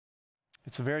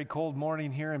It's a very cold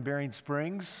morning here in Berrien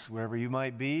Springs, wherever you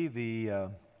might be. The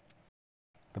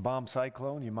bomb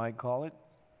cyclone, you might call it.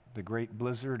 The great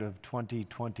blizzard of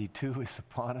 2022 is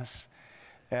upon us.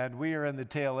 And we are in the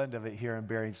tail end of it here in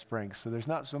Berrien Springs. So there's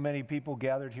not so many people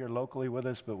gathered here locally with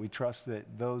us, but we trust that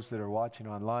those that are watching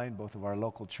online, both of our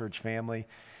local church family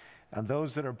and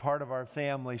those that are part of our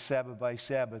family Sabbath by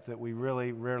Sabbath that we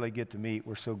really rarely get to meet,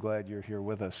 we're so glad you're here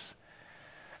with us.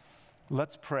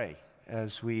 Let's pray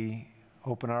as we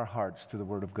open our hearts to the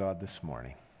Word of God this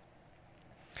morning.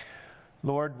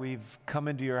 Lord, we've come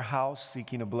into your house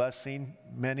seeking a blessing.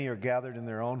 Many are gathered in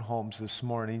their own homes this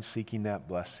morning seeking that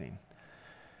blessing.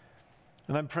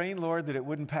 And I'm praying, Lord, that it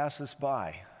wouldn't pass us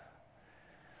by.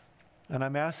 And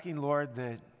I'm asking, Lord,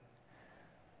 that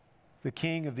the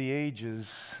King of the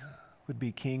ages would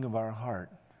be King of our heart.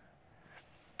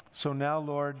 So now,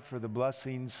 Lord, for the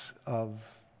blessings of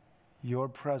your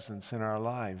presence in our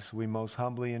lives, we most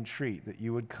humbly entreat that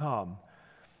you would come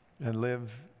and live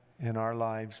in our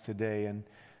lives today. And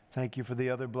thank you for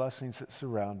the other blessings that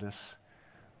surround us.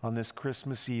 On this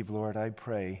Christmas Eve, Lord, I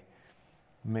pray,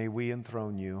 may we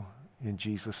enthrone you. In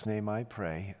Jesus' name I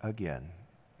pray again.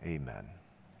 Amen.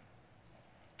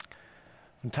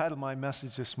 I've entitled my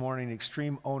message this morning,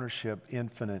 Extreme Ownership,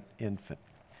 Infinite Infant.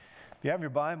 If you have your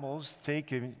Bibles,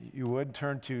 if you would,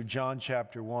 turn to John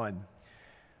chapter 1.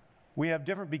 We have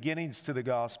different beginnings to the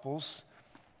Gospels.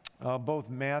 Both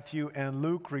Matthew and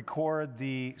Luke record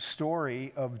the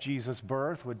story of Jesus'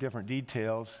 birth with different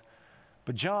details.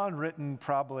 But John, written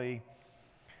probably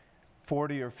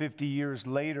 40 or 50 years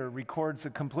later, records a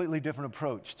completely different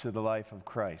approach to the life of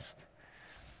Christ.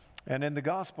 And in the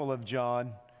Gospel of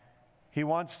John, he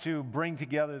wants to bring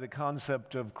together the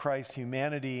concept of Christ's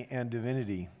humanity and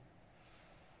divinity.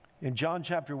 In John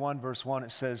chapter 1, verse 1,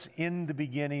 it says, "In the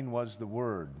beginning was the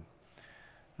Word.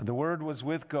 And the Word was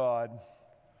with God,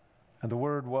 and the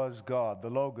Word was God," the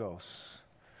Logos.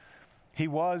 He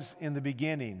was in the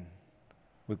beginning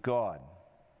with God.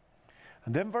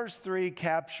 And then verse 3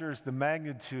 captures the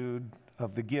magnitude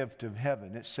of the gift of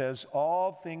heaven. It says,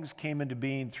 "All things came into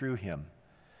being through him.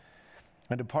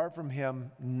 And apart from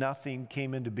him, nothing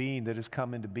came into being that has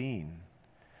come into being.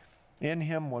 In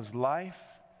him was life,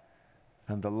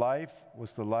 and the life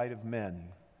was the light of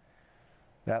men.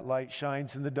 That light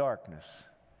shines in the darkness,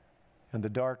 and the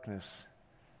darkness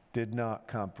did not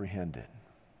comprehend it."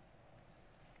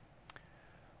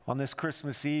 On this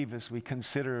Christmas Eve, as we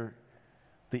consider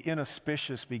the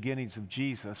inauspicious beginnings of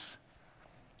Jesus,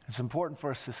 it's important for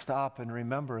us to stop and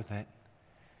remember that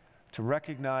to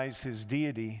recognize his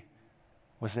deity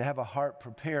was to have a heart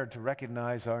prepared to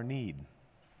recognize our need.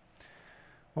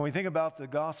 When we think about the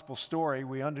gospel story,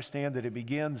 we understand that it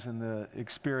begins in the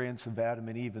experience of Adam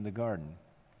and Eve in the garden.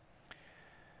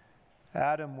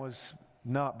 Adam was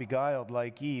not beguiled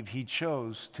like Eve. He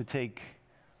chose to take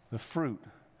the fruit.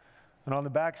 And on the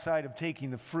backside of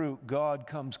taking the fruit, God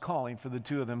comes calling for the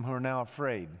two of them who are now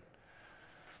afraid.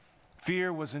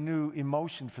 Fear was a new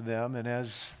emotion for them, and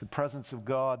as the presence of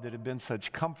God that had been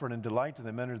such comfort and delight to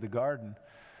them entered the garden,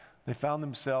 they found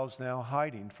themselves now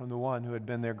hiding from the one who had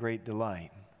been their great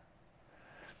delight.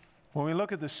 When we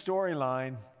look at the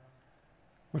storyline,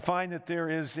 we find that there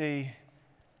is an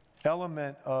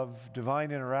element of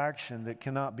divine interaction that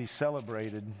cannot be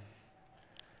celebrated,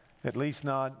 at least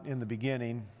not in the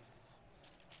beginning.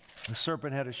 The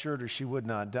serpent had assured her she would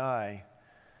not die.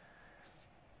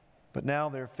 But now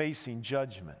they're facing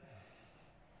judgment.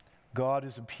 God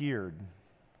has appeared.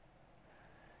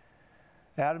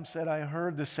 Adam said, "I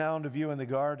heard the sound of you in the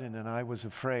garden, and I was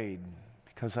afraid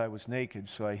because I was naked,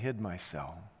 so I hid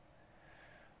myself."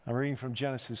 I'm reading from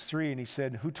Genesis 3, and he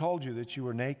said, "Who told you that you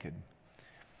were naked?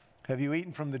 Have you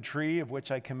eaten from the tree of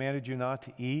which I commanded you not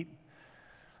to eat?"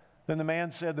 Then the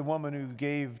man said, "The woman who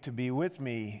gave to be with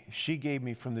me, she gave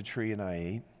me from the tree, and I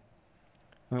ate."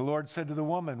 And the Lord said to the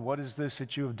woman, "What is this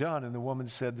that you have done?" And the woman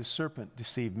said, "The serpent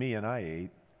deceived me, and I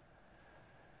ate."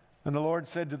 And the Lord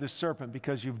said to the serpent,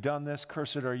 "Because you've done this,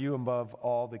 cursed are you above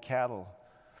all the cattle,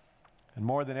 and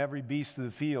more than every beast of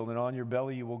the field, and on your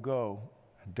belly you will go,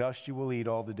 and dust you will eat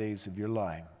all the days of your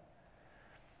life.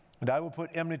 And I will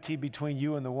put enmity between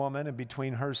you and the woman, and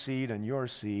between her seed and your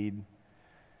seed.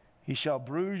 He shall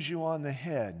bruise you on the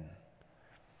head,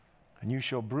 and you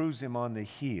shall bruise him on the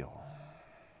heel."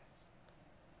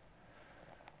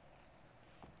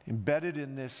 Embedded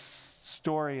in this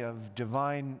story of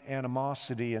divine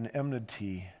animosity and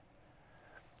enmity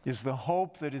is the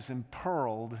hope that is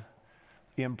impearled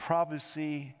in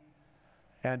prophecy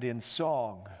and in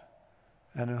song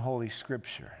and in Holy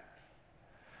Scripture.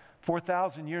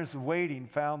 4,000 years of waiting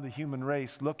found the human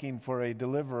race looking for a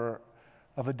deliverer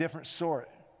of a different sort,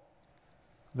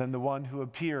 than the one who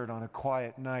appeared on a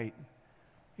quiet night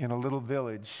in a little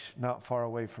village not far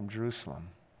away from Jerusalem.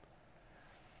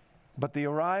 But the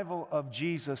arrival of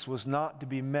Jesus was not to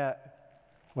be met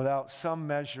without some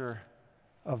measure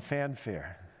of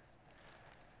fanfare.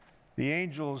 The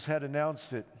angels had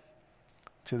announced it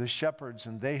to the shepherds,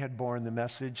 and they had borne the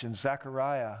message, and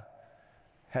Zechariah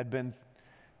had been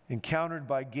encountered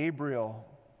by Gabriel,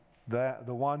 the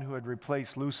one who had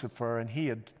replaced Lucifer, and he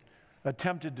had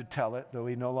attempted to tell it, though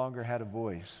he no longer had a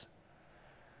voice.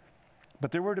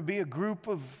 But there were to be a group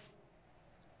of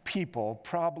people,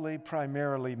 probably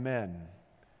primarily men,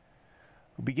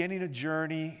 beginning a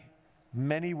journey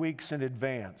many weeks in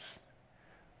advance,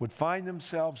 would find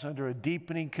themselves under a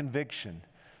deepening conviction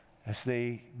as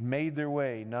they made their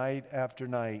way night after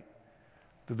night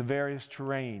to the various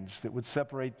terrains that would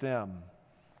separate them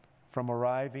from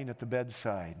arriving at the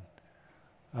bedside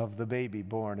of the baby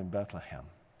born in Bethlehem.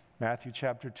 Matthew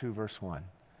chapter 2, verse 1.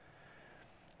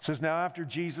 It says, "Now after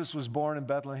Jesus was born in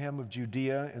Bethlehem of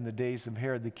Judea in the days of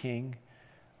Herod the king,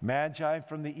 Magi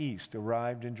from the east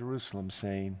arrived in Jerusalem,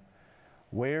 saying,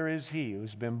 'Where is he who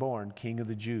has been born King of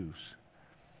the Jews?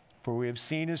 For we have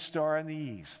seen his star in the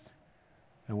east,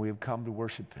 and we have come to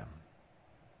worship him.'"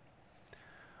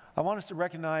 I want us to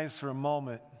recognize for a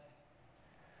moment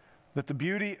that the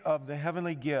beauty of the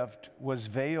heavenly gift was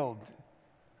veiled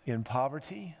in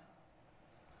poverty,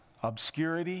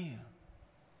 obscurity,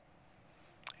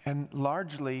 and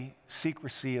largely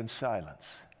secrecy and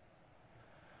silence.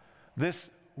 This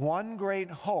one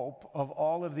great hope of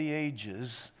all of the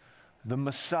ages, the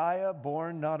Messiah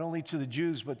born not only to the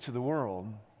Jews but to the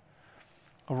world,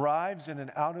 arrives in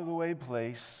an out-of-the-way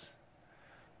place,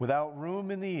 without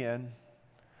room in the inn,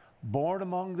 born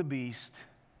among the beasts,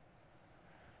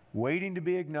 waiting to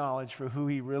be acknowledged for who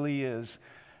he really is,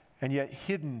 and yet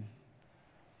hidden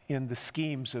in the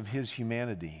schemes of his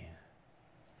humanity.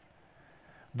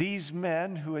 These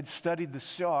men who had studied the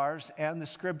stars and the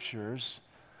scriptures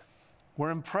were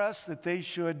impressed that they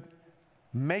should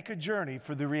make a journey,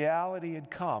 for the reality had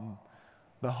come,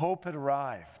 the hope had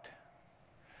arrived.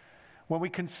 When we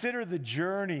consider the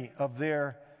journey of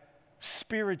their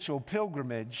spiritual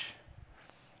pilgrimage,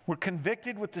 we're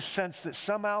convicted with the sense that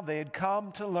somehow they had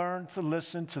come to learn to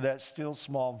listen to that still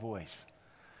small voice.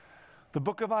 The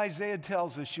book of Isaiah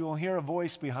tells us you will hear a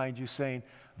voice behind you saying,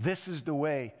 "This is the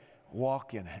way,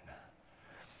 walk in it."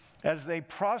 As they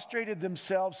prostrated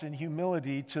themselves in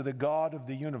humility to the God of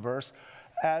the universe,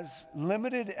 as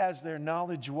limited as their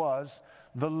knowledge was,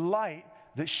 the light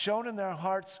that shone in their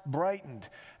hearts brightened,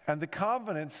 and the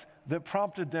confidence that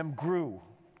prompted them grew.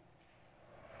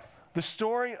 The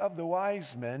story of the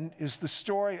wise men is the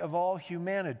story of all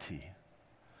humanity,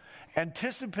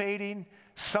 anticipating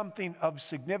something of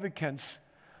significance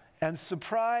and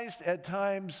surprised at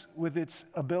times with its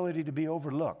ability to be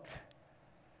overlooked.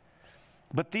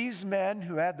 But these men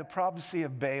who had the prophecy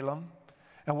of Balaam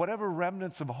and whatever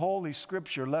remnants of Holy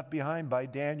Scripture left behind by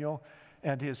Daniel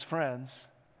and his friends,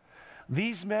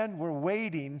 these men were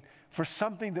waiting for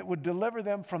something that would deliver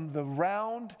them from the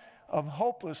round of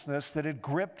hopelessness that had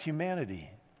gripped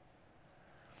humanity.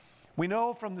 We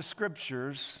know from the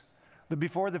Scriptures that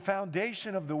before the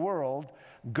foundation of the world,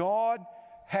 God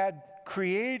had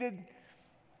created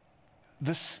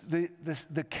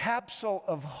the capsule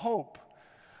of hope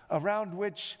around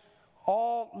which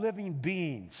all living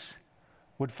beings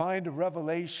would find a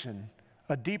revelation,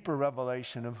 a deeper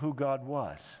revelation of who God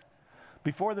was.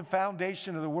 Before the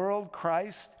foundation of the world,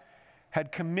 Christ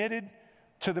had committed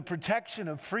to the protection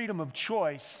of freedom of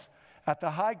choice at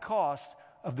the high cost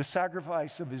of the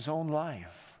sacrifice of his own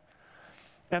life.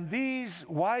 And these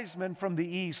wise men from the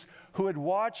east who had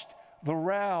watched the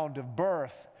round of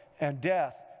birth and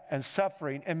death and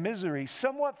suffering and misery,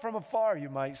 somewhat from afar, you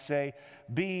might say,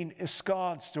 being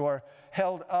ensconced or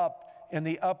held up in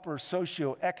the upper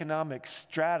socioeconomic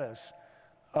stratus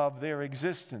of their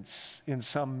existence in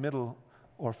some Middle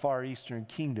or Far Eastern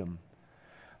kingdom.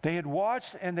 They had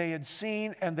watched and they had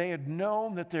seen and they had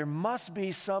known that there must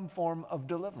be some form of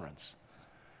deliverance.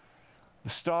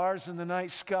 The stars in the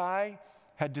night sky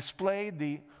had displayed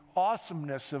the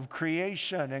awesomeness of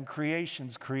creation and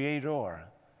creation's creator.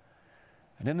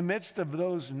 And in the midst of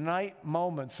those night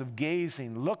moments of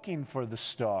gazing, looking for the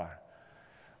star,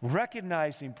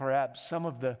 recognizing perhaps some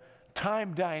of the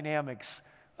time dynamics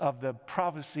of the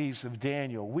prophecies of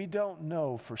Daniel, we don't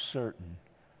know for certain.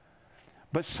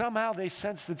 But somehow they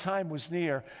sensed the time was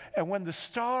near. And when the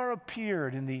star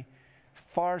appeared in the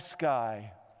far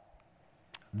sky,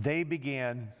 they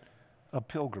began a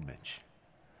pilgrimage.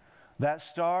 That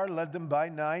star led them by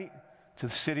night to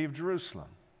the city of Jerusalem.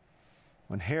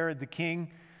 When Herod the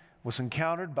king was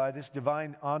encountered by this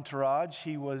divine entourage,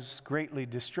 he was greatly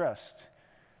distressed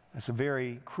as a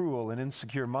very cruel and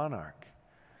insecure monarch.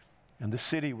 And the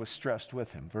city was stressed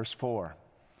with him. Verse 4.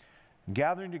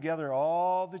 Gathering together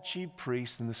all the chief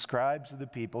priests and the scribes of the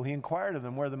people, he inquired of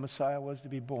them where the Messiah was to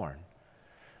be born.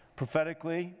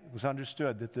 Prophetically, it was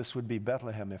understood that this would be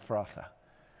Bethlehem Ephrathah,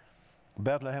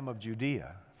 Bethlehem of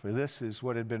Judea. For this is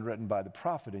what had been written by the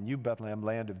prophet, and you, Bethlehem,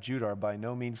 land of Judah, are by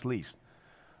no means least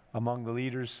among the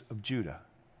leaders of Judah,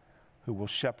 who will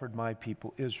shepherd my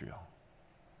people Israel.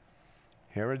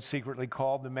 Herod secretly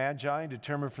called the Magi and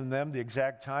determined from them the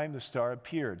exact time the star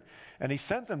appeared. And he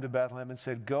sent them to Bethlehem and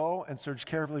said, "Go and search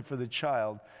carefully for the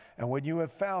child, and when you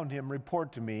have found him,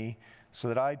 report to me, so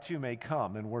that I too may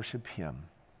come and worship him."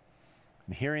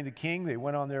 And hearing the king, they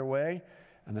went on their way,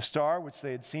 and the star which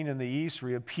they had seen in the east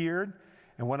reappeared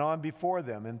and went on before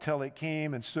them until it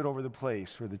came and stood over the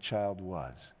place where the child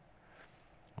was.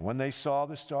 And when they saw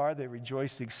the star, they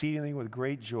rejoiced exceedingly with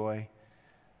great joy.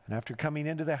 And after coming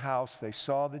into the house, they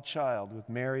saw the child with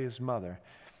Mary his mother,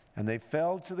 and they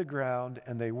fell to the ground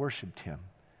and they worshipped him.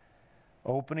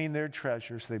 Opening their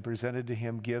treasures, they presented to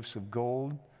him gifts of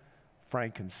gold,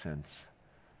 frankincense,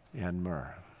 and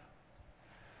myrrh.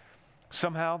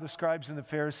 Somehow the scribes and the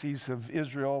Pharisees of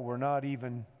Israel were not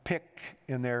even piqued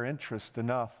in their interest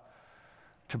enough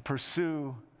to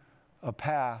pursue a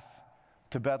path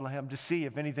to Bethlehem to see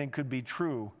if anything could be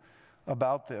true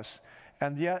about this.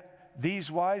 And yet, these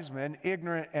wise men,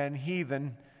 ignorant and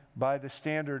heathen by the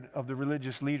standard of the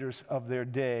religious leaders of their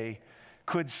day,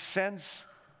 could sense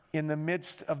in the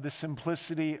midst of the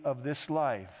simplicity of this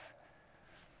life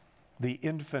the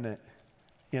infinite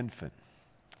infant.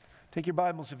 Take your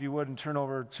Bibles, if you would, and turn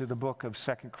over to the book of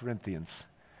 2 Corinthians.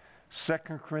 2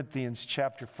 Corinthians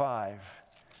chapter 5.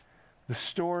 The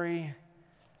story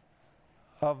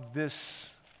of this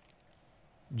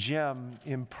gem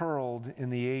impearled in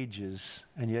the ages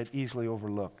and yet easily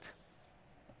overlooked.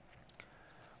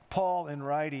 Paul, in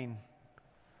writing,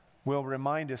 will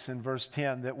remind us in verse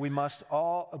 10 that we must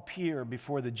all appear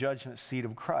before the judgment seat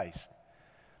of Christ,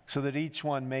 so that each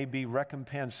one may be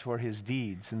recompensed for his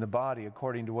deeds in the body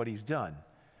according to what he's done,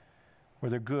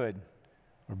 whether good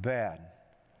or bad.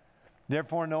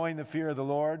 Therefore, knowing the fear of the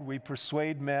Lord, we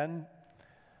persuade men,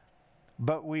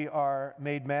 but we are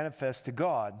made manifest to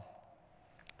God.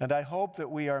 And I hope that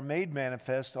we are made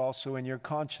manifest also in your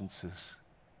consciences.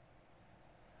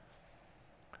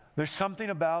 There's something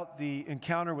about the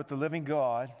encounter with the living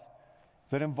God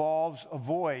that involves a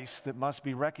voice that must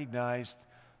be recognized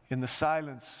in the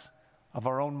silence of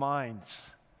our own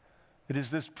minds. It is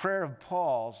this prayer of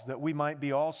Paul's that we might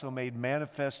be also made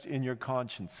manifest in your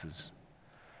consciences.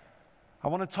 I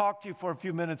want to talk to you for a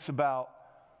few minutes about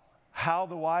how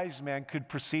the wise man could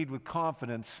proceed with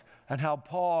confidence and how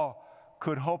Paul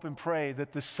could hope and pray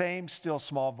that the same still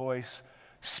small voice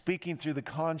speaking through the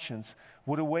conscience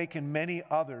would awaken many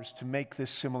others to make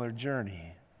this similar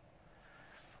journey.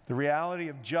 The reality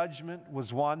of judgment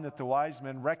was one that the wise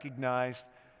men recognized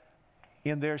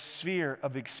in their sphere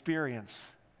of experience.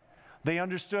 They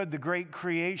understood the great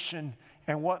creation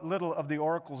and what little of the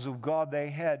oracles of God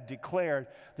they had declared.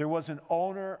 There was an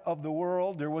owner of the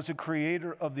world, there was a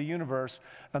creator of the universe,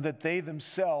 and that they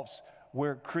themselves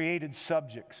were created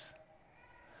subjects.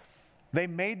 They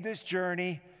made this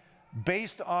journey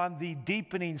based on the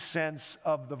deepening sense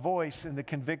of the voice and the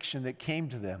conviction that came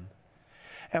to them.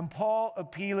 And Paul,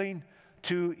 appealing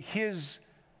to his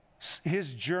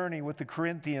journey with the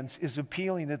Corinthians, is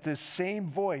appealing that this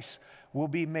same voice will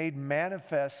be made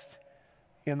manifest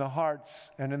in the hearts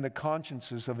and in the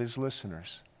consciences of his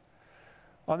listeners.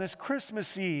 On this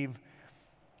Christmas Eve,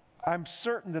 I'm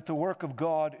certain that the work of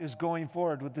God is going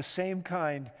forward with the same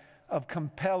kind of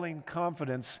compelling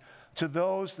confidence to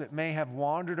those that may have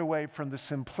wandered away from the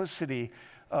simplicity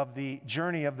of the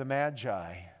journey of the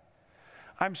Magi.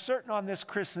 I'm certain on this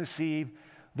Christmas Eve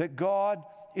that God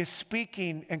is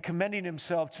speaking and commending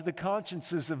himself to the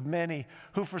consciences of many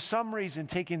who, for some reason,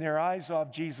 taking their eyes off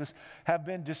Jesus, have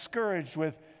been discouraged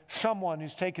with someone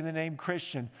who's taken the name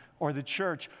Christian or the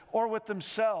church, or with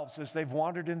themselves as they've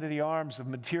wandered into the arms of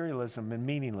materialism and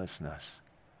meaninglessness.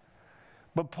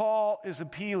 But Paul is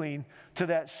appealing to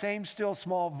that same still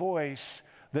small voice,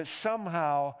 that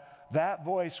somehow that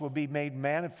voice will be made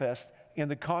manifest in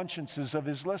the consciences of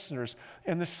his listeners.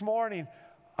 And this morning,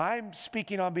 I'm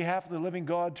speaking on behalf of the living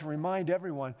God to remind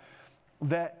everyone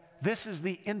that this is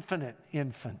the infinite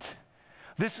infant.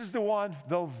 This is the one,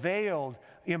 though veiled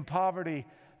in poverty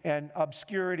and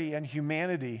obscurity and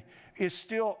humanity, is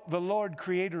still the Lord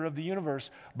creator of the universe,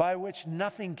 by which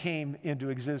nothing came into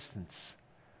existence.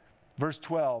 Verse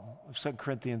 12 of 2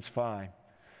 Corinthians 5.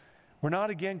 We're not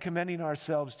again commending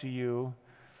ourselves to you,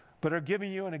 but are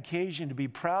giving you an occasion to be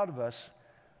proud of us,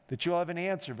 that you'll have an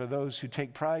answer for those who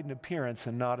take pride in appearance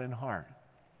and not in heart.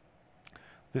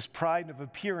 This pride of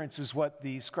appearance is what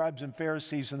the scribes and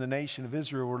Pharisees in the nation of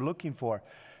Israel were looking for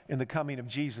in the coming of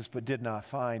Jesus, but did not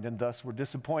find, and thus were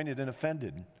disappointed and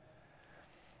offended.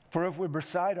 For if we're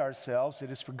beside ourselves,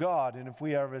 it is for God, and if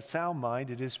we are of a sound mind,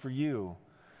 it is for you.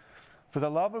 For the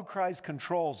love of Christ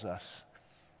controls us,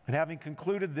 and having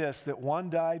concluded this, that one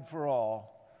died for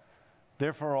all,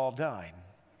 therefore all died.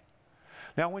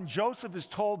 Now when Joseph is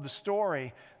told the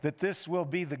story that this will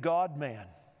be the God-man,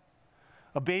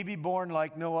 a baby born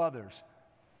like no others,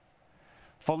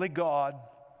 fully God,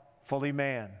 fully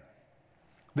man.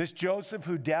 This Joseph,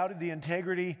 who doubted the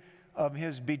integrity of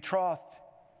his betrothed,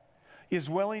 is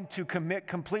willing to commit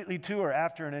completely to her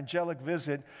after an angelic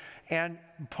visit, and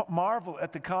marvel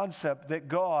at the concept that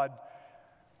God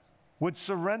would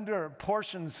surrender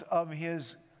portions of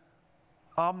his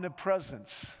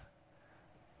omnipresence,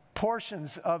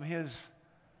 portions of his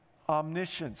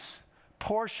omniscience,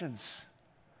 portions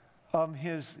of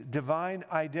his divine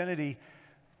identity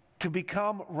to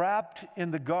become wrapped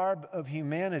in the garb of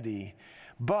humanity.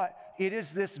 But it is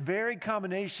this very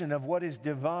combination of what is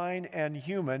divine and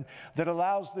human that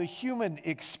allows the human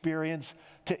experience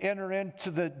to enter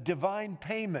into the divine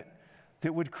payment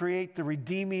that would create the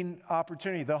redeeming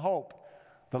opportunity, the hope,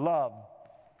 the love,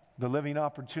 the living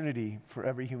opportunity for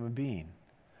every human being.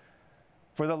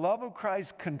 For the love of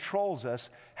Christ controls us,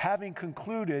 having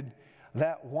concluded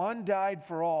that one died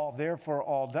for all, therefore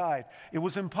all died. It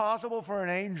was impossible for an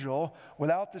angel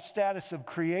without the status of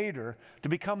creator to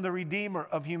become the redeemer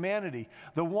of humanity.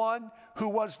 The one who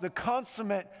was the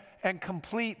consummate and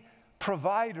complete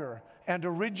provider and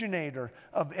originator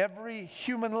of every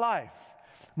human life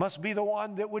must be the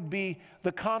one that would be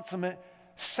the consummate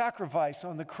sacrifice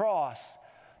on the cross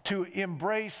to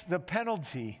embrace the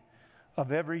penalty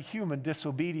of every human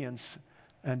disobedience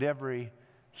and every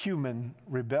human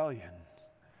rebellion.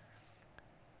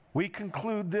 We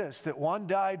conclude this, that one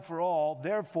died for all,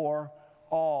 therefore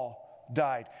all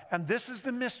died. And this is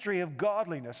the mystery of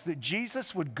godliness, that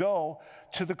Jesus would go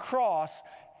to the cross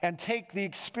and take the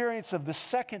experience of the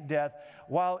second death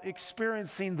while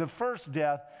experiencing the first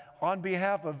death on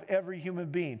behalf of every human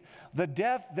being. The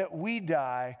death that we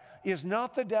die is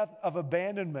not the death of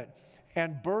abandonment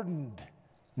and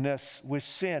burdenedness with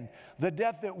sin. The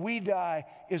death that we die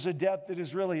is a death that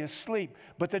is really asleep.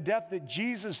 But the death that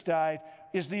Jesus died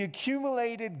is the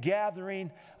accumulated gathering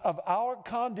of our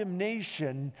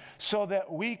condemnation so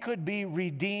that we could be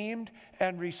redeemed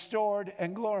and restored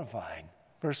and glorified.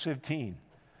 Verse 15.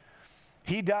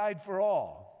 He died for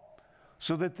all,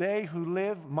 so that they who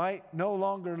live might no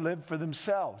longer live for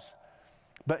themselves,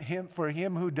 but for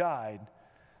him who died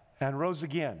and rose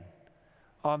again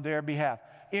on their behalf.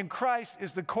 In Christ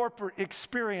is the corporate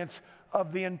experience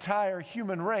of the entire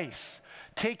human race,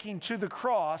 taking to the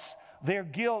cross their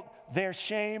guilt, their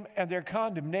shame, and their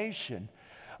condemnation,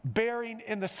 bearing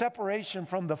in the separation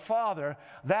from the Father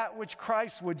that which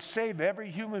Christ would save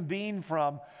every human being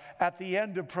from at the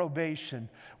end of probation,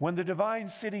 when the divine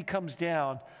city comes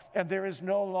down and there is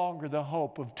no longer the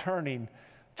hope of turning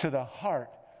to the heart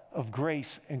of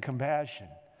grace and compassion.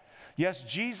 Yes,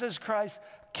 Jesus Christ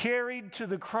carried to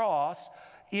the cross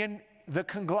in the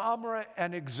conglomerate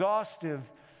and exhaustive,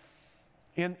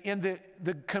 in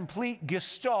the complete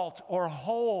gestalt or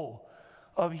whole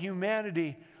of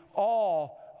humanity,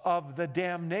 all of the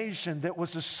damnation that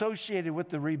was associated with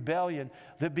the rebellion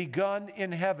that begun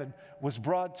in heaven was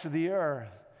brought to the earth.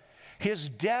 His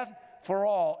death for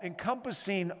all,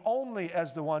 encompassing only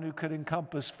as the one who could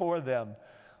encompass for them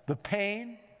the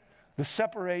pain, the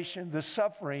separation, the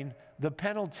suffering, the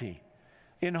penalty,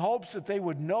 in hopes that they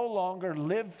would no longer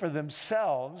live for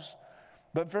themselves,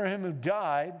 but for him who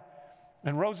died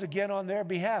and rose again on their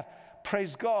behalf.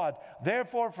 Praise God.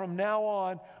 Therefore, from now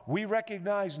on, we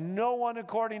recognize no one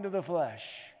according to the flesh.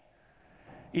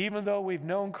 Even though we've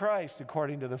known Christ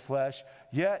according to the flesh,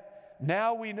 yet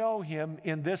now we know him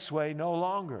in this way no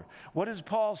longer. What is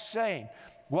Paul saying?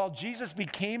 While Jesus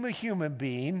became a human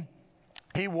being,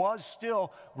 he was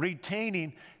still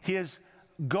retaining his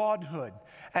godhood.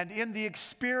 And in the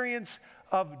experience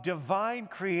of divine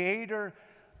creator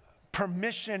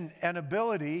permission and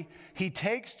ability, he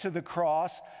takes to the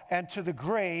cross and to the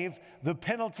grave the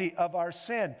penalty of our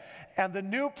sin. And the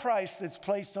new price that's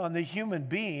placed on the human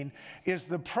being is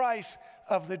the price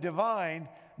of the divine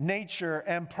nature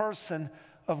and person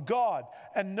of God.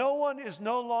 And no one is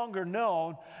no longer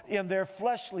known in their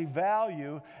fleshly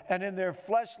value and in their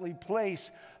fleshly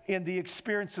place in the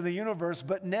experience of the universe,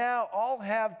 but now all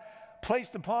have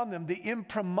placed upon them the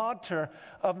imprimatur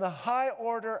of the high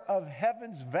order of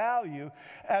heaven's value,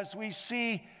 as we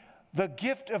see the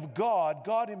gift of God,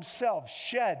 God himself,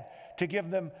 shed to give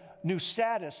them new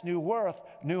status, new worth,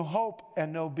 new hope,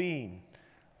 and new being.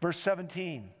 Verse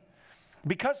 17.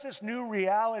 Because this new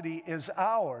reality is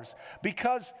ours,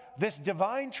 because this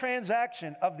divine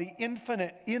transaction of the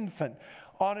infinite infant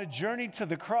on a journey to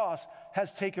the cross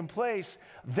has taken place,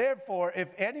 therefore, if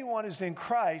anyone is in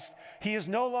Christ, he is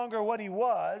no longer what he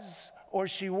was or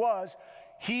she was.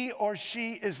 He or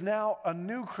she is now a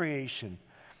new creation.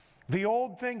 The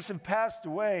old things have passed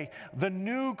away. The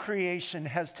new creation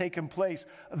has taken place.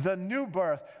 The new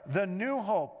birth, the new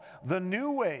hope, the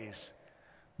new ways.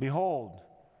 Behold,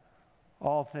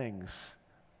 all things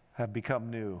have become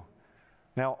new.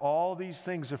 Now all these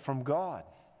things are from God,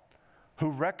 who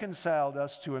reconciled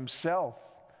us to himself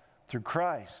through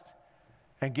Christ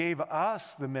and gave us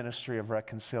the ministry of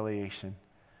reconciliation.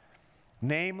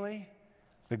 Namely,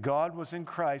 that God was in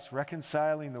Christ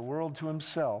reconciling the world to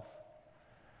himself,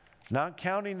 not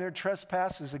counting their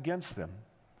trespasses against them.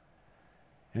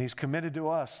 And he's committed to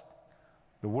us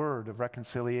the word of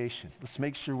reconciliation. Let's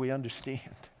make sure we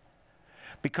understand.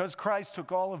 Because Christ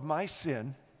took all of my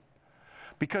sin,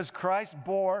 because Christ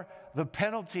bore the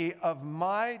penalty of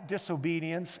my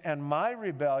disobedience and my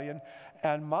rebellion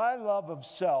and my love of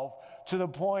self to the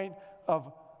point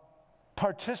of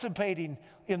participating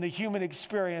in the human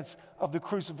experience of the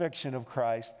crucifixion of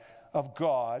Christ, of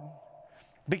God,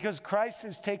 because Christ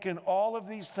has taken all of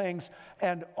these things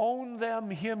and owned them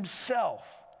himself.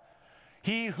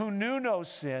 He who knew no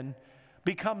sin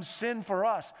becomes sin for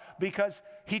us, because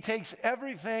he takes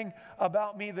everything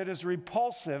about me that is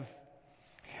repulsive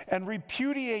and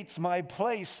repudiates my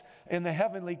place in the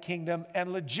heavenly kingdom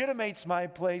and legitimates my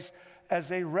place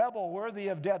as a rebel worthy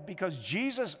of death, because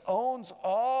Jesus owns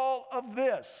all of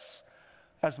this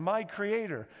as my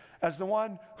creator, as the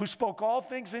one who spoke all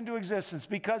things into existence,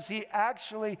 because he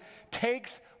actually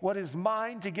takes what is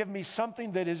mine to give me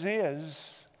something that is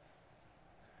his.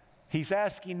 He's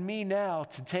asking me now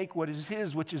to take what is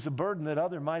his, which is a burden that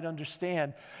other might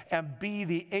understand, and be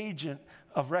the agent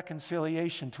of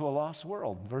reconciliation to a lost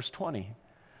world. Verse 20.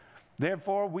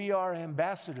 Therefore, we are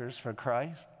ambassadors for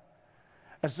Christ,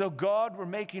 as though God were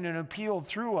making an appeal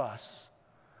through us.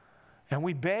 And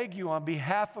we beg you on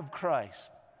behalf of Christ,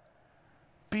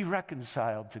 be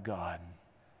reconciled to God.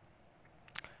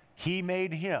 He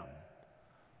made him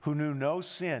who knew no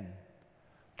sin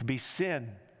to be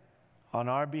sin on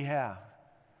our behalf,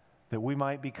 that we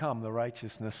might become the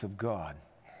righteousness of God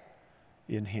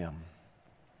in him.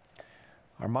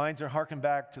 Our minds are harkened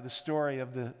back to the story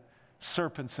of the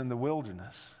serpents in the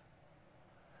wilderness.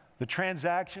 The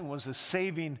transaction was a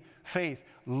saving faith.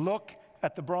 Look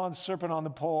at the bronze serpent on the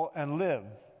pole and live.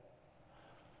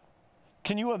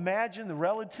 Can you imagine the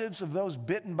relatives of those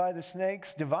bitten by the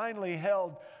snakes, divinely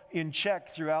held in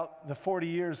check throughout the 40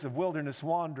 years of wilderness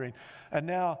wandering, and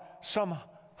now some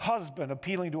husband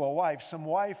appealing to a wife, some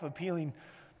wife appealing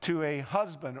to a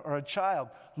husband or a child?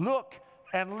 Look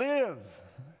and live.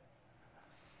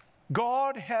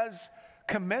 God has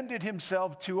commended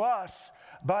himself to us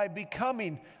by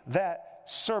becoming that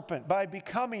serpent, by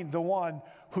becoming the one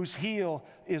whose heel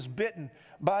is bitten,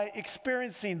 by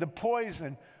experiencing the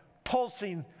poison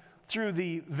pulsing through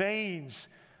the veins,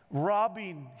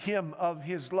 robbing him of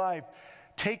his life,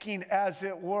 taking, as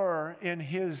it were, in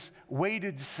his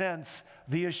weighted sense,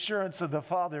 the assurance of the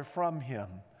Father from him.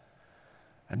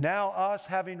 And now us,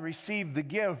 having received the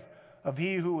gift of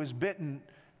he who was bitten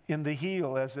in the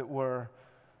heel, as it were,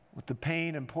 with the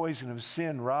pain and poison of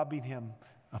sin, robbing him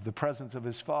of the presence of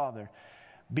his Father,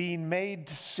 being made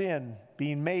sin,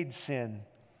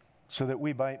 so that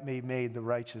we might be made the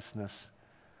righteousness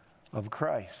of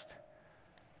Christ.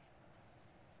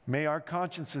 May our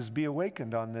consciences be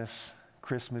awakened on this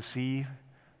Christmas Eve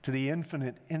to the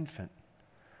infinite infant,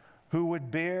 who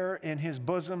would bear in his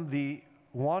bosom the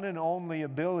one and only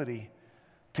ability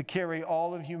to carry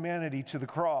all of humanity to the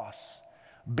cross,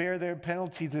 bear their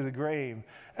penalty to the grave,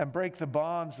 and break the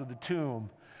bonds of the tomb,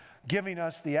 giving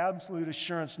us the absolute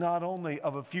assurance not only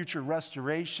of a future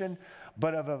restoration,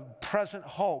 but of a present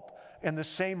hope in the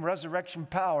same resurrection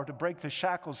power to break the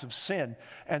shackles of sin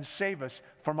and save us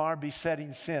from our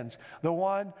besetting sins. The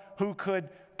one who could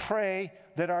pray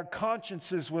that our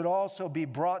consciences would also be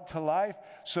brought to life,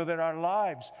 so that our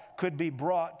lives could be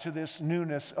brought to this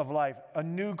newness of life, a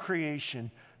new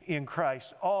creation in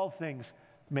Christ, all things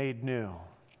made new.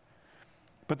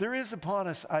 But there is upon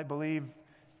us, I believe,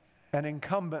 an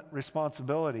incumbent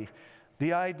responsibility.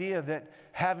 The idea that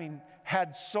having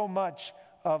had so much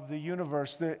of the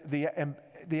universe, the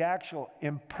the actual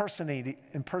impersonating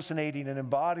and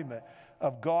embodiment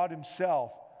of God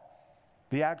himself,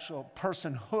 the actual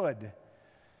personhood.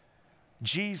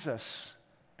 Jesus,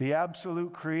 the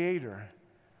absolute creator,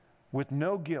 with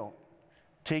no guilt,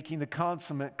 taking the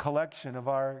consummate collection of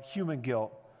our human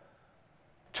guilt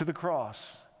to the cross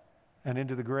and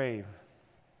into the grave.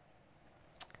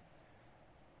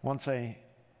 Once I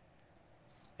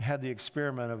had the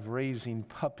experiment of raising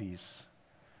puppies.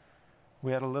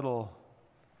 We had a little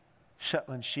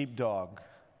Shetland sheepdog,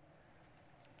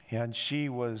 and she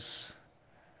was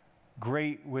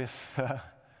great with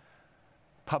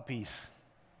puppies.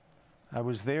 I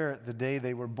was there the day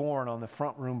they were born on the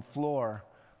front room floor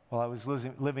while I was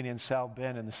living in South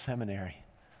Bend in the seminary.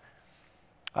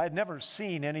 I had never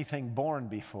seen anything born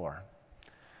before,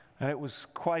 and it was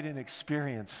quite an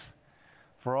experience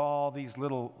for all these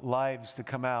little lives to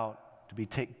come out to be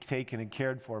taken and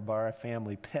cared for by our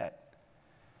family pet.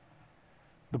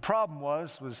 The problem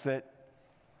was that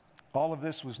all of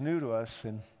this was new to us,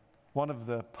 and one of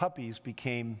the puppies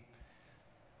became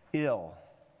ill.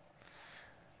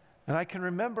 And I can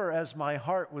remember as my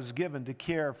heart was given to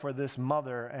care for this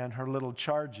mother and her little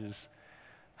charges,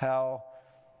 how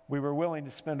we were willing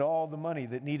to spend all the money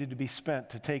that needed to be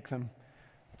spent to take them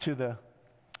to the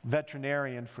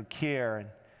veterinarian for care, and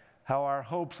how our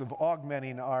hopes of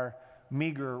augmenting our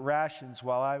meager rations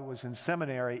while I was in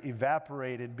seminary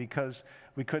evaporated because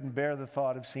we couldn't bear the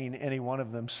thought of seeing any one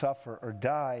of them suffer or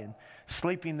die, and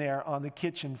sleeping there on the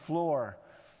kitchen floor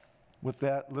with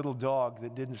that little dog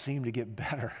that didn't seem to get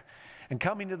better. And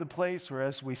coming to the place where,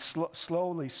 as we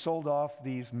slowly sold off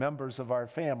these members of our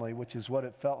family, which is what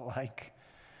it felt like,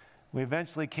 we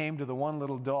eventually came to the one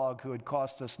little dog who had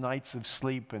cost us nights of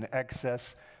sleep and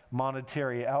excess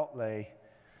monetary outlay,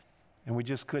 and we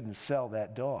just couldn't sell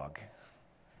that dog.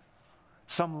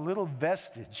 Some little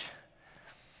vestige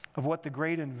of what the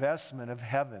great investment of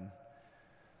heaven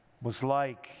was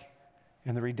like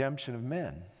in the redemption of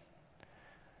men,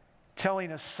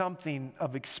 telling us something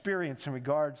of experience in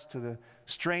regards to the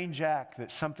strange act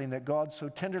that something that God so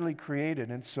tenderly created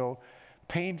and so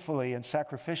painfully and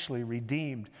sacrificially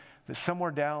redeemed, that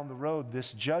somewhere down the road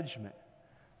this judgment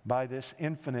by this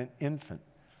infinite infant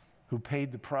who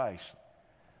paid the price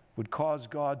would cause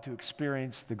God to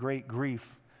experience the great grief,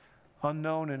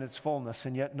 unknown in its fullness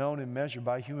and yet known in measure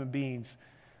by human beings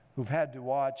who've had to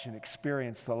watch and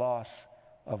experience the loss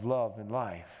of love and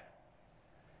life.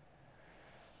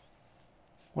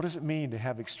 What does it mean to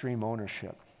have extreme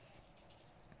ownership?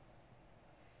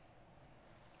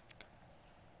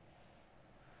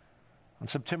 On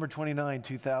September 29,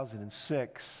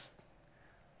 2006,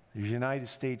 the United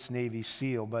States Navy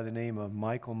SEAL by the name of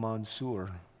Michael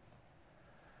Monsoor,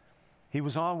 he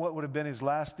was on what would have been his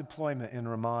last deployment in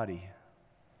Ramadi.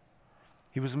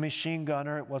 He was a machine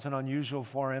gunner. It wasn't unusual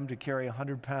for him to carry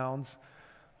 100 pounds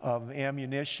of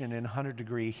ammunition in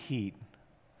 100-degree heat.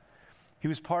 He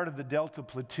was part of the Delta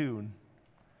Platoon.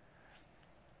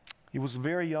 He was a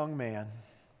very young man.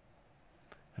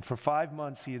 And for 5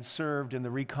 months he had served in the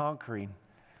reconquering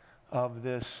of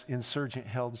this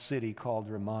insurgent-held city called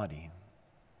Ramadi.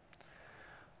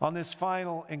 On this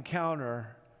final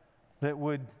encounter that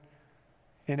would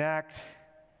enact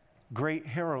great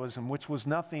heroism, which was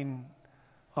nothing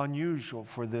unusual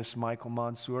for this Michael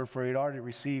Monsoor, for he had already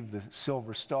received the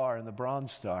Silver Star and the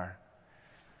Bronze Star.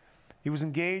 He was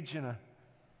engaged in a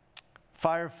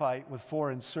firefight with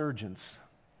 4 insurgents.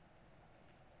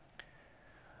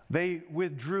 They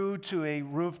withdrew to a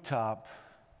rooftop,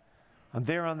 and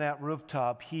there on that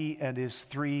rooftop, he and his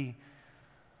 3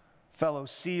 fellow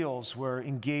SEALs were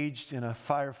engaged in a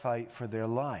firefight for their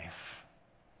life.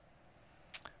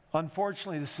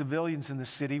 Unfortunately, the civilians in the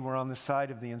city were on the side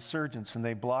of the insurgents, and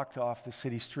they blocked off the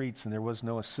city streets, and there was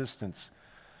no assistance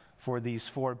for these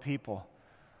 4 people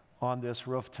on this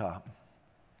rooftop.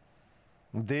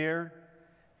 And there,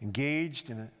 engaged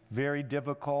in a very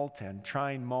difficult and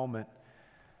trying moment,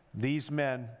 these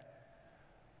men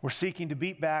were seeking to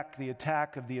beat back the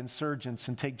attack of the insurgents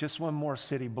and take just one more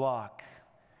city block.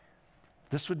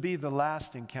 This would be the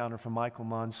last encounter for Michael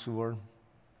Monsoor,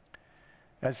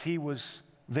 as he was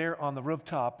there on the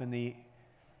rooftop in the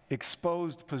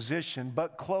exposed position,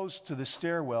 but close to the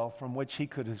stairwell from which he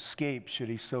could escape should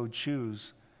he so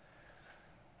choose.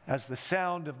 As the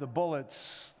sound of the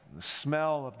bullets, the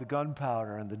smell of the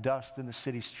gunpowder and the dust in the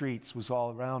city streets was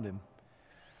all around him,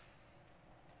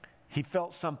 he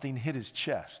felt something hit his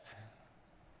chest.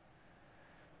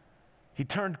 He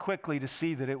turned quickly to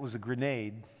see that it was a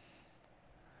grenade,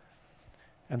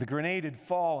 and the grenade had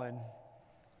fallen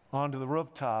onto the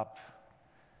rooftop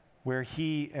where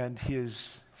he and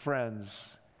his friends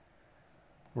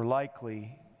were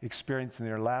likely experienced in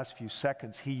their last few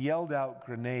seconds, he yelled out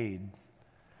 "grenade,"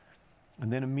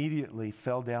 and then immediately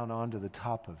fell down onto the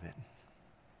top of it.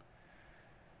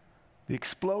 The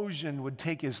explosion would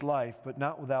take his life, but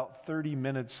not without 30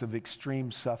 minutes of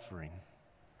extreme suffering.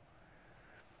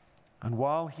 And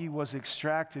while he was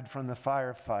extracted from the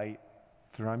firefight,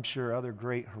 through, I'm sure, other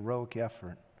great heroic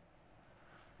effort,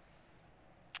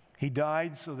 he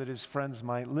died so that his friends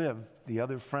might live. The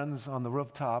other friends on the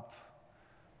rooftop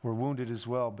were wounded as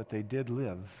well, but they did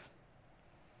live.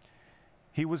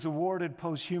 He was awarded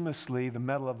posthumously the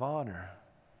Medal of Honor,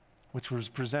 which was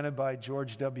presented by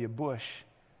George W. Bush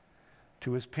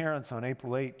to his parents on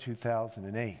April 8,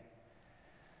 2008.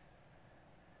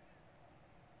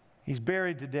 He's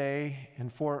buried today in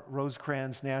Fort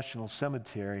Rosecrans National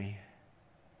Cemetery.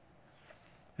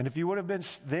 And if you would have been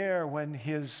there when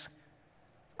his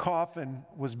coffin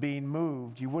was being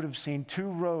moved, you would have seen 2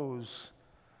 rows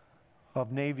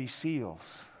of Navy SEALs.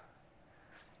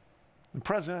 The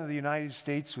President of the United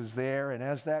States was there, and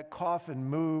as that coffin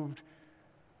moved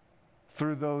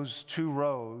through those 2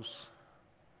 rows,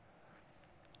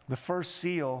 the first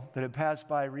SEAL that had passed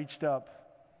by reached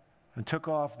up and took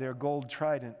off their gold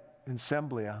trident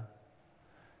insignia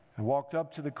and walked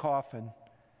up to the coffin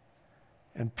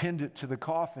and pinned it to the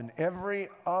coffin. Every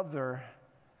other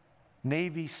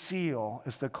Navy SEAL,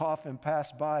 as the coffin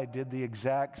passed by, did the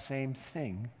exact same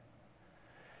thing.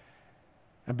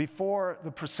 And before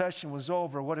the procession was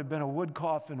over, what had been a wood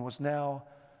coffin was now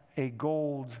a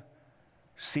gold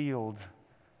sealed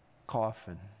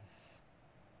coffin.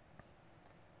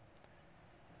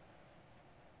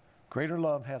 Greater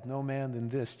love hath no man than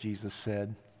this, Jesus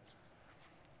said,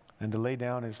 than to lay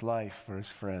down his life for his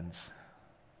friends.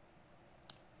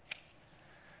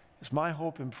 It's my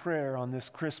hope and prayer on this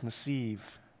Christmas Eve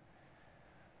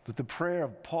that the prayer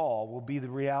of Paul will be the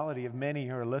reality of many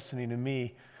who are listening to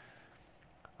me.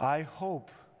 I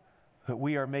hope that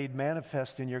we are made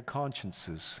manifest in your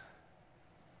consciences.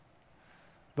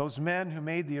 Those men who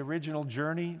made the original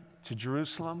journey to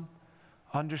Jerusalem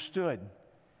understood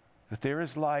that there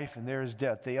is life and there is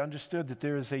death. They understood that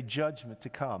there is a judgment to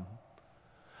come.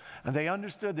 And they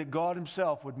understood that God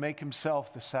himself would make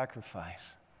himself the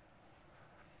sacrifice.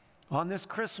 On this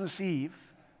Christmas Eve,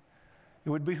 it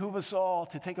would behoove us all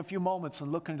to take a few moments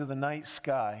and look into the night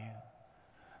sky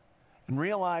and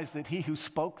realize that he who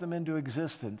spoke them into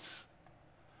existence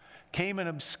came in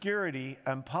obscurity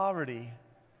and poverty.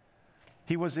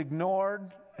 He was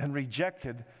ignored and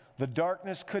rejected. The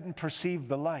darkness couldn't perceive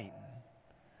the light.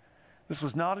 This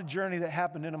was not a journey that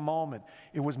happened in a moment.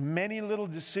 It was many little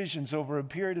decisions over a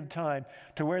period of time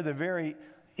to where the very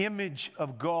image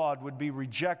of God would be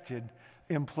rejected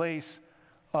in place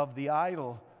of the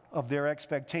idol of their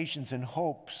expectations and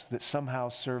hopes that somehow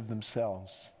served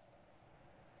themselves.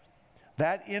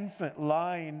 That infant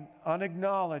lying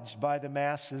unacknowledged by the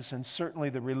masses and certainly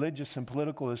the religious and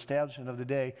political establishment of the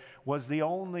day was the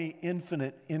only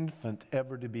infinite infant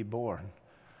ever to be born.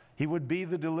 He would be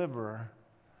the deliverer,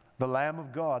 the Lamb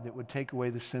of God that would take away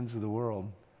the sins of the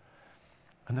world.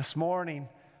 And this morning,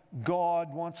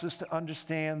 God wants us to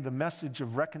understand the message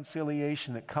of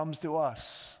reconciliation that comes to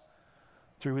us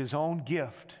through his own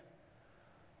gift,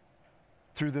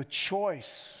 through the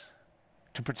choice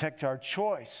to protect our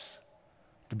choice,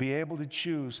 to be able to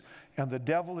choose. And the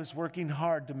devil is working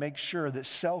hard to make sure that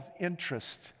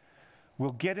self-interest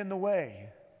will get in the way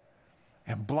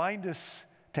and blind us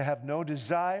to have no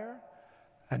desire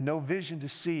and no vision to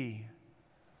see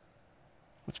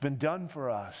what's been done for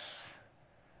us,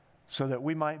 so that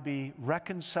we might be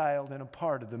reconciled and a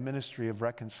part of the ministry of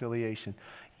reconciliation.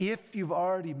 If you've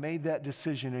already made that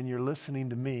decision and you're listening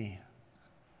to me,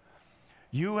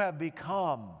 you have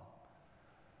become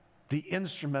the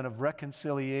instrument of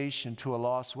reconciliation to a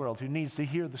lost world who needs to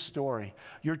hear the story.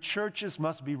 Your churches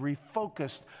must be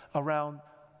refocused around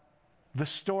the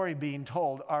story being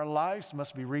told. Our lives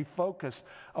must be refocused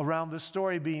around the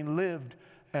story being lived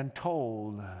and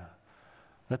told.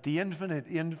 That the infinite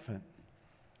infant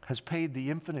has paid the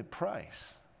infinite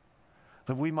price,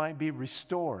 that we might be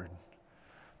restored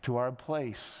to our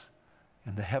place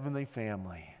in the heavenly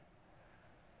family.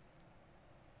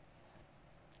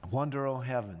 Wonder, oh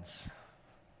heavens,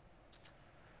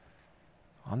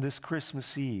 on this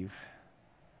Christmas Eve,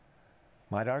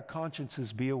 might our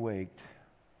consciences be awakened,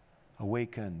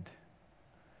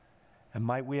 and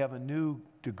might we have a new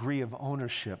degree of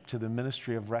ownership to the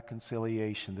ministry of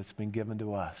reconciliation that's been given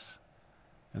to us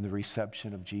in the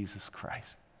reception of Jesus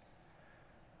Christ.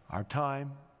 Our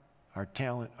time, our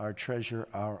talent, our treasure,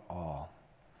 our all.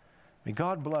 May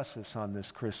God bless us on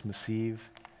this Christmas Eve.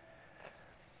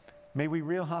 May we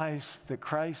realize that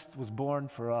Christ was born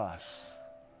for us.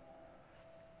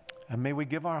 And may we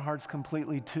give our hearts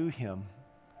completely to Him.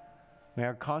 May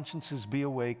our consciences be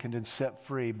awakened and set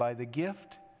free by the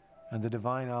gift and the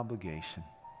divine obligation.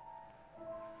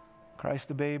 Christ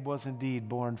the babe was indeed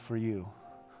born for you,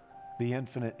 the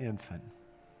infinite infant.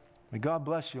 May God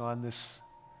bless you on this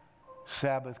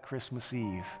Sabbath Christmas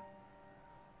Eve.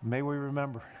 May we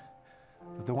remember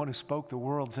that the one who spoke the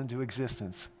worlds into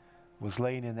existence was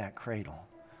laying in that cradle,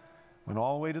 went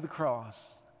all the way to the cross,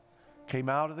 came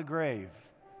out of the grave,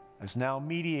 is now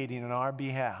mediating on our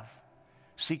behalf,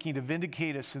 seeking to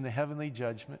vindicate us in the heavenly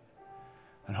judgment,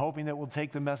 and hoping that we'll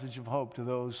take the message of hope to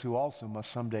those who also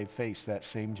must someday face that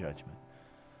same judgment.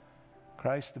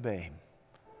 Christ the babe,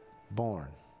 born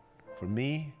for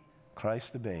me,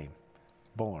 Christ the babe,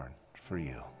 born for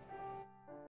you.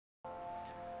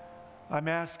 I'm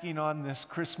asking on this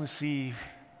Christmas Eve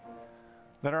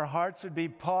that our hearts would be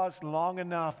paused long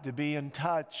enough to be in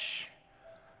touch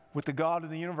with the God of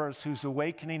the universe who's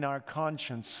awakening our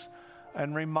conscience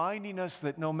and reminding us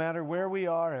that no matter where we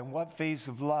are and what phase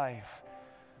of life,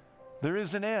 there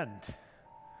is an end.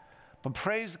 But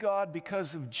praise God,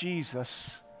 because of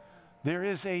Jesus, there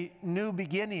is a new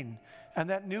beginning, and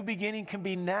that new beginning can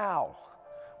be now.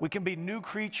 We can be new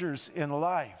creatures in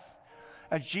life.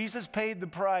 As Jesus paid the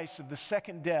price of the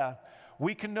second death,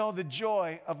 we can know the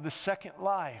joy of the second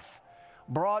life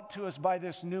brought to us by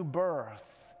this new birth.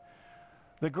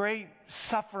 The great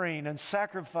suffering and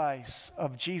sacrifice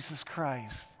of Jesus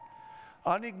Christ,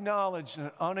 unacknowledged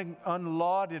and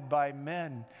unlauded by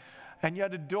men, and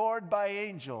yet adored by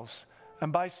angels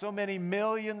and by so many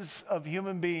millions of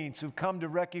human beings who've come to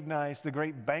recognize the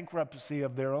great bankruptcy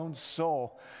of their own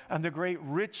soul and the great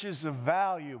riches of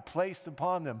value placed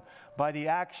upon them by the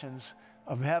actions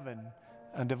of heaven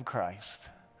and of Christ.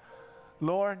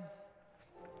 Lord,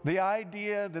 the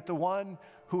idea that the one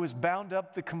who has bound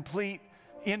up the complete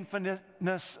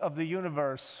infiniteness of the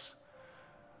universe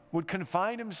would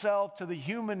confine himself to the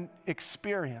human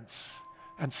experience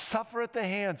and suffer at the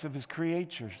hands of his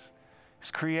creatures,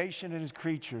 his creation and his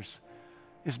creatures,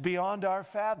 is beyond our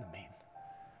fathoming.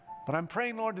 But I'm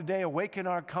praying, Lord, today, awaken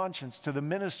our conscience to the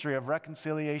ministry of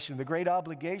reconciliation, the great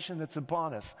obligation that's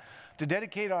upon us to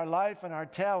dedicate our life and our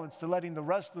talents to letting the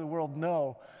rest of the world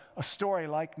know a story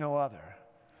like no other.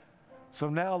 So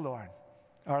now, Lord,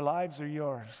 our lives are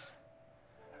yours.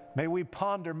 May we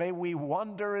ponder, may we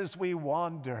wonder as we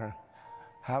wander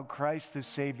how Christ the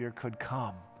Savior could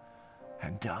come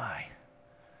and die.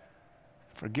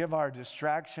 Forgive our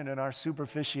distraction and our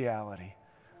superficiality,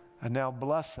 and now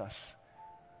bless us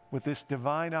with this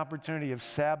divine opportunity of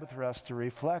Sabbath rest to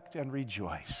reflect and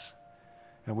rejoice.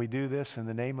 And we do this in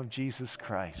the name of Jesus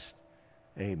Christ.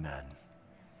 Amen.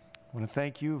 I want to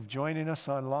thank you for joining us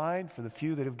online, for the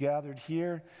few that have gathered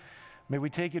here. May we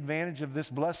take advantage of this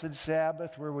blessed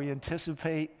Sabbath where we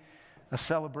anticipate a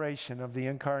celebration of the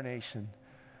incarnation,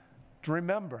 to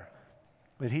remember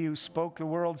that he who spoke the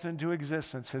worlds into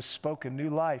existence has spoken new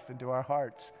life into our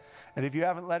hearts. And if you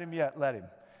haven't let him yet, let him.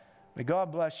 May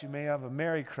God bless you. May you have a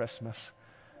Merry Christmas.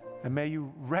 And may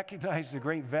you recognize the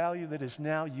great value that is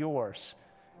now yours.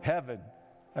 Heaven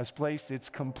has placed its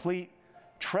complete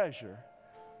treasure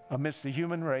amidst the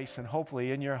human race and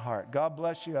hopefully in your heart. God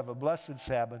bless you. Have a blessed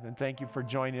Sabbath, and thank you for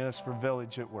joining us for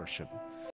Village at Worship.